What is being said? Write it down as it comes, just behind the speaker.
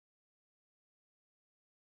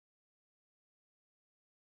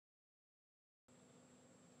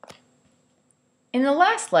In the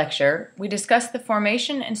last lecture, we discussed the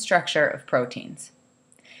formation and structure of proteins.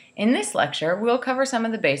 In this lecture, we'll cover some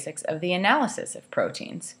of the basics of the analysis of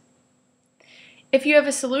proteins. If you have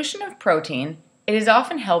a solution of protein, it is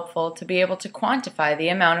often helpful to be able to quantify the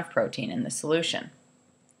amount of protein in the solution.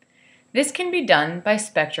 This can be done by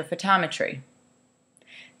spectrophotometry.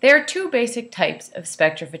 There are two basic types of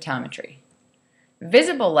spectrophotometry.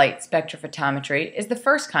 Visible light spectrophotometry is the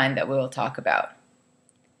first kind that we will talk about.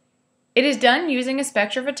 It is done using a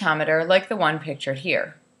spectrophotometer like the one pictured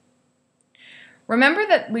here. Remember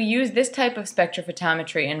that we use this type of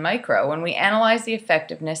spectrophotometry in micro when we analyze the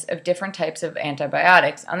effectiveness of different types of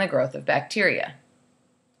antibiotics on the growth of bacteria.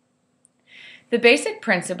 The basic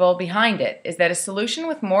principle behind it is that a solution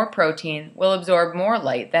with more protein will absorb more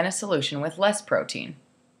light than a solution with less protein.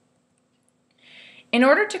 In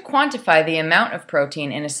order to quantify the amount of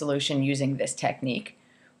protein in a solution using this technique,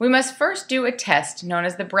 we must first do a test known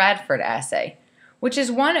as the Bradford assay, which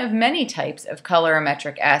is one of many types of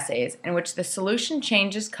colorimetric assays in which the solution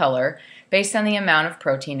changes color based on the amount of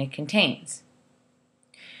protein it contains.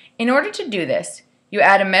 In order to do this, you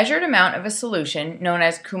add a measured amount of a solution known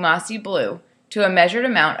as Kumasi blue to a measured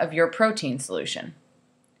amount of your protein solution.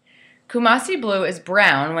 Kumasi blue is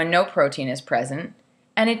brown when no protein is present,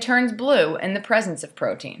 and it turns blue in the presence of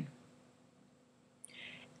protein.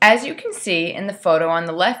 As you can see in the photo on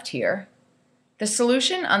the left here, the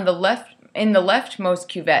solution in the leftmost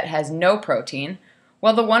cuvette has no protein,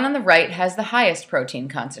 while the one on the right has the highest protein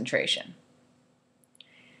concentration.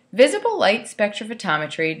 Visible light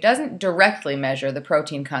spectrophotometry doesn't directly measure the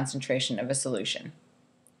protein concentration of a solution.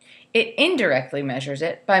 It indirectly measures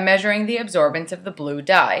it by measuring the absorbance of the blue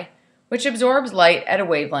dye, which absorbs light at a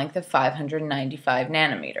wavelength of 595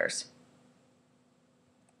 nanometers.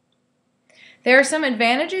 There are some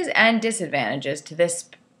advantages and disadvantages to this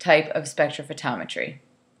type of spectrophotometry.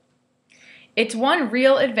 Its one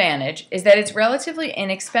real advantage is that it's relatively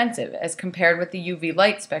inexpensive as compared with the UV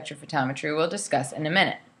light spectrophotometry we'll discuss in a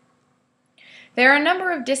minute. There are a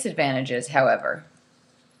number of disadvantages, however.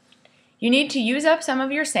 You need to use up some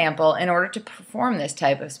of your sample in order to perform this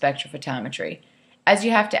type of spectrophotometry, as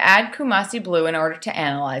you have to add Kumasi blue in order to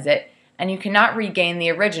analyze it, and you cannot regain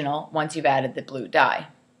the original once you've added the blue dye.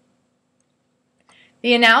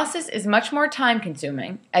 The analysis is much more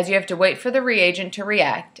time-consuming, as you have to wait for the reagent to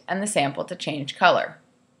react and the sample to change color.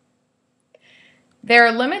 There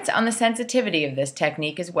are limits on the sensitivity of this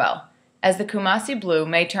technique as well, as the Kumasi blue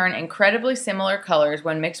may turn incredibly similar colors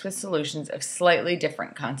when mixed with solutions of slightly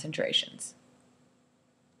different concentrations.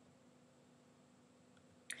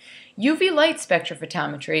 UV light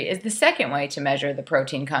spectrophotometry is the second way to measure the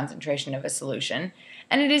protein concentration of a solution,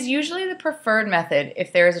 and it is usually the preferred method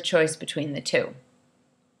if there is a choice between the two.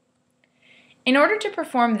 In order to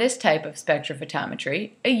perform this type of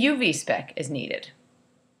spectrophotometry, a UV spec is needed.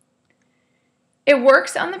 It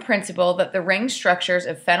works on the principle that the ring structures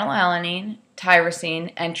of phenylalanine,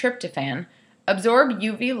 tyrosine, and tryptophan absorb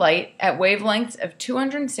UV light at wavelengths of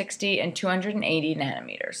 260 and 280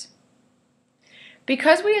 nanometers.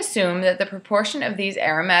 Because we assume that the proportion of these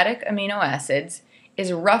aromatic amino acids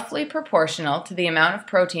is roughly proportional to the amount of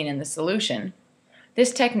protein in the solution,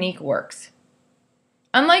 this technique works.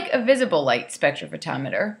 Unlike a visible light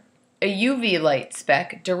spectrophotometer, a UV light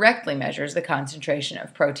spec directly measures the concentration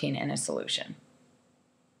of protein in a solution.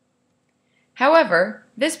 However,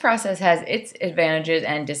 this process has its advantages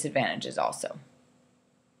and disadvantages also.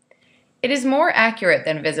 It is more accurate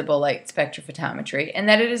than visible light spectrophotometry in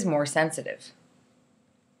that it is more sensitive.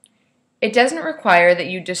 It doesn't require that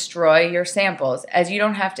you destroy your samples, as you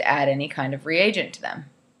don't have to add any kind of reagent to them.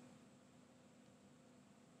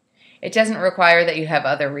 It doesn't require that you have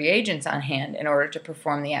other reagents on hand in order to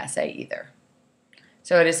perform the assay either.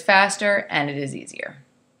 So it is faster and it is easier.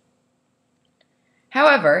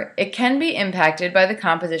 However, it can be impacted by the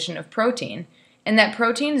composition of protein in that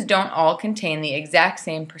proteins don't all contain the exact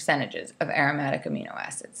same percentages of aromatic amino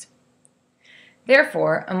acids.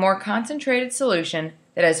 Therefore, a more concentrated solution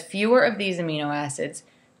that has fewer of these amino acids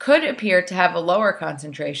could appear to have a lower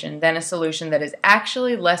concentration than a solution that is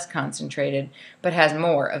actually less concentrated but has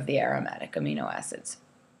more of the aromatic amino acids.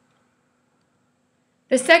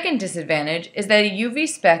 The second disadvantage is that a UV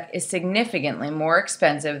spec is significantly more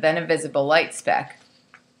expensive than a visible light spec,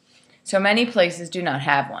 so many places do not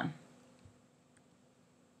have one.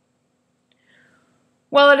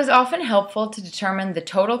 While it is often helpful to determine the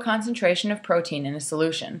total concentration of protein in a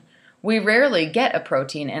solution, we rarely get a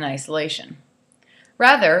protein in isolation.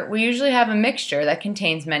 Rather, we usually have a mixture that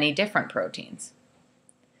contains many different proteins.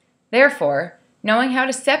 Therefore, knowing how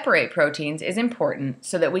to separate proteins is important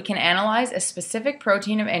so that we can analyze a specific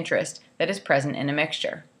protein of interest that is present in a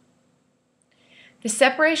mixture. The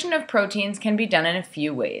separation of proteins can be done in a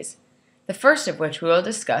few ways, the first of which we will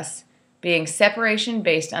discuss being separation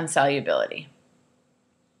based on solubility.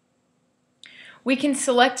 We can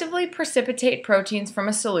selectively precipitate proteins from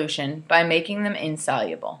a solution by making them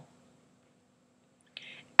insoluble.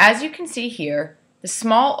 As you can see here, the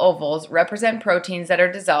small ovals represent proteins that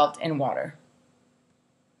are dissolved in water.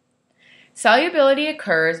 Solubility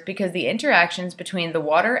occurs because the interactions between the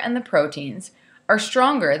water and the proteins are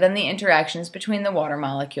stronger than the interactions between the water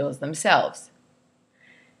molecules themselves.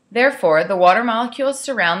 Therefore, the water molecules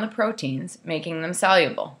surround the proteins, making them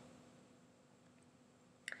soluble.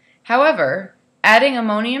 However, adding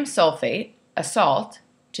ammonium sulfate, a salt,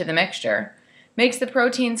 to the mixture makes the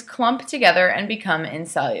proteins clump together and become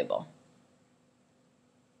insoluble.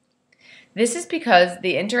 This is because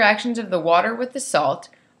the interactions of the water with the salt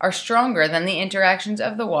are stronger than the interactions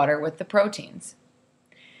of the water with the proteins.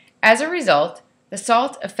 As a result, the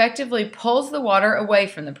salt effectively pulls the water away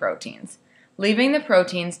from the proteins, leaving the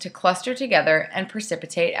proteins to cluster together and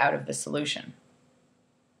precipitate out of the solution.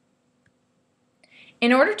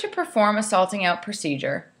 In order to perform a salting out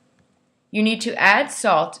procedure, you need to add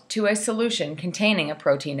salt to a solution containing a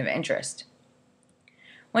protein of interest.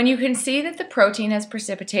 When you can see that the protein has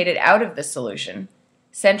precipitated out of the solution,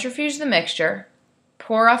 centrifuge the mixture,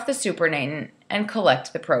 pour off the supernatant, and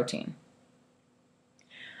collect the protein.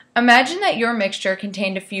 Imagine that your mixture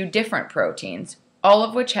contained a few different proteins, all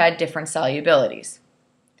of which had different solubilities.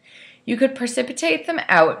 You could precipitate them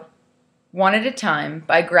out one at a time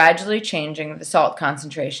by gradually changing the salt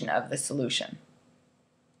concentration of the solution.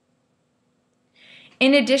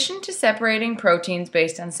 In addition to separating proteins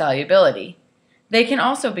based on solubility, they can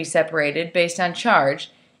also be separated based on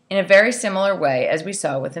charge in a very similar way as we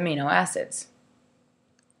saw with amino acids.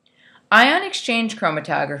 Ion exchange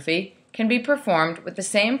chromatography can be performed with the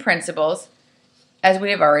same principles as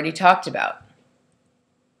we have already talked about.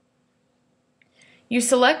 You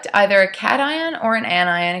select either a cation or an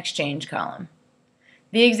anion exchange column.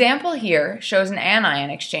 The example here shows an anion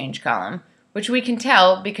exchange column, which we can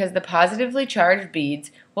tell because the positively charged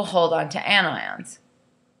beads will hold on to anions.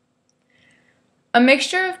 A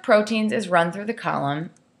mixture of proteins is run through the column,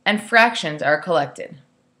 and fractions are collected.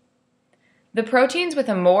 The proteins with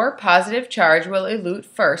a more positive charge will elute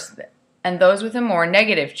first, and those with a more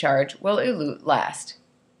negative charge will elute last.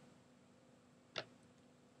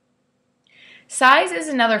 Size is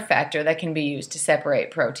another factor that can be used to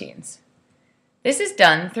separate proteins. This is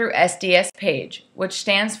done through SDS-PAGE, which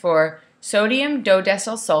stands for sodium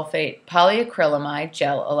dodecyl sulfate polyacrylamide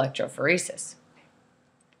gel electrophoresis.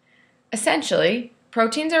 Essentially,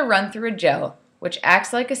 proteins are run through a gel which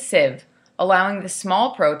acts like a sieve, allowing the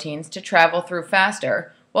small proteins to travel through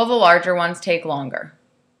faster while the larger ones take longer.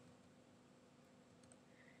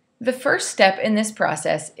 The first step in this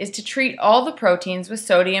process is to treat all the proteins with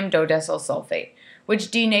sodium dodecyl sulfate,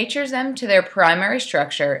 which denatures them to their primary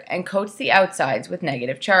structure and coats the outsides with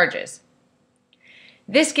negative charges.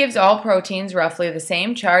 This gives all proteins roughly the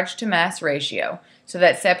same charge to mass ratio, so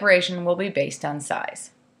that separation will be based on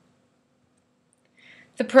size.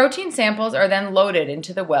 The protein samples are then loaded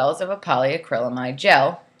into the wells of a polyacrylamide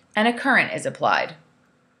gel, and a current is applied.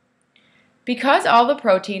 Because all the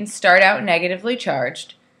proteins start out negatively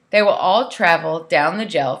charged, they will all travel down the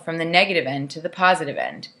gel from the negative end to the positive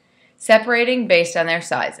end, separating based on their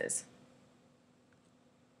sizes.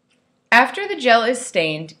 After the gel is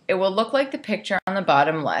stained, it will look like the picture on the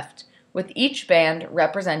bottom left, with each band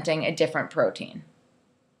representing a different protein.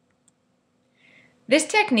 This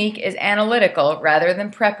technique is analytical rather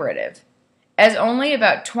than preparative, as only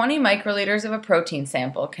about 20 microliters of a protein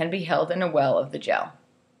sample can be held in a well of the gel.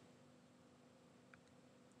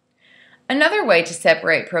 Another way to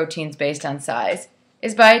separate proteins based on size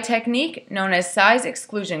is by a technique known as size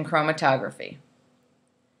exclusion chromatography.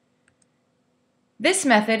 This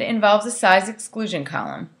method involves a size exclusion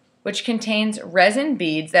column, which contains resin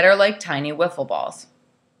beads that are like tiny wiffle balls.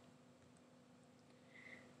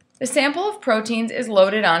 The sample of proteins is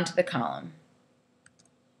loaded onto the column.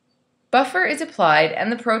 Buffer is applied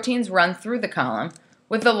and the proteins run through the column,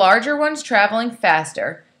 with the larger ones traveling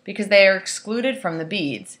faster because they are excluded from the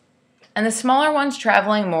beads, and the smaller ones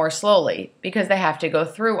traveling more slowly because they have to go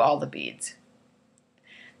through all the beads.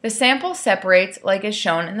 The sample separates like is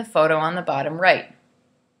shown in the photo on the bottom right.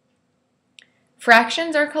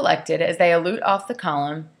 Fractions are collected as they elute off the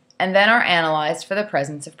column and then are analyzed for the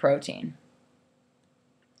presence of protein.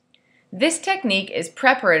 This technique is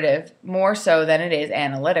preparative more so than it is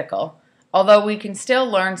analytical, although we can still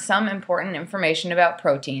learn some important information about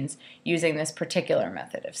proteins using this particular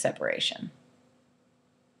method of separation.